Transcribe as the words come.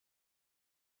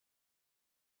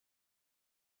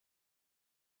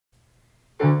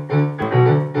She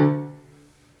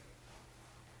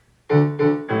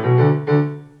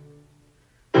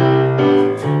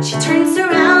turns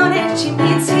around and she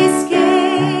meets his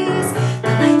gaze. The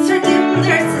lights are dim,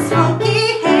 there's this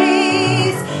funky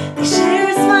haze. They share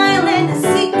a smile in a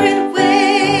secret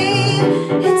way.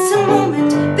 It's a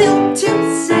moment built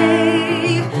to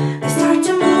save. They start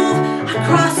to move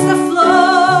across the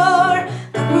floor.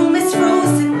 The room is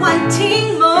frozen,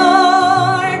 wanting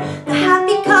more. The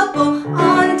happy couple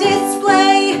on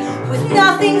display, with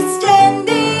nothing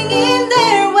standing in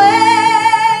their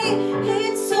way.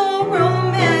 It's so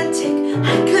romantic,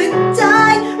 I could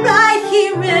die right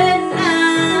here and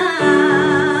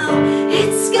now.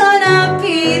 It's gonna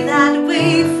be that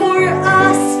way for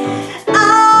us.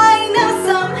 I know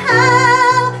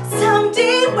somehow,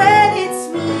 someday when it's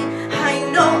me, I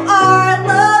know our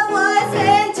love was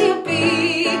meant to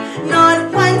be.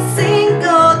 Not one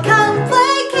single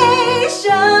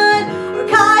complication or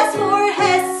cause for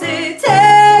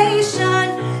hesitation.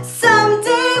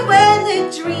 Someday when the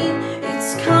dream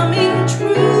it's coming true,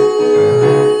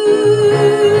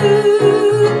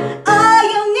 all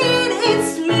you need is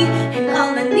me, and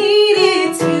all I need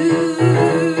is you.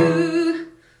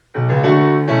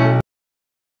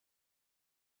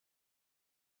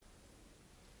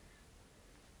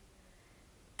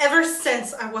 Ever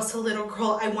since I was a little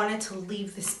girl, I wanted to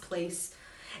leave this place,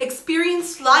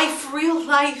 experience life, real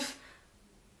life,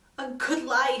 a good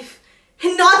life,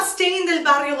 and not stay in del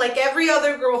barrio like every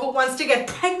other girl who wants to get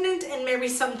pregnant and marry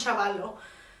some chavalo.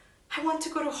 I want to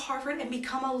go to Harvard and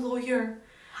become a lawyer.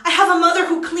 I have a mother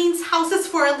who cleans houses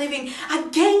for a living, a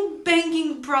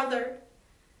gang-banging brother.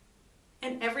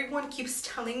 And everyone keeps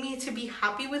telling me to be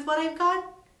happy with what I've got.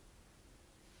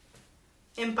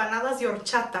 Empanadas y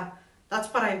horchata, that's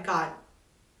what I've got.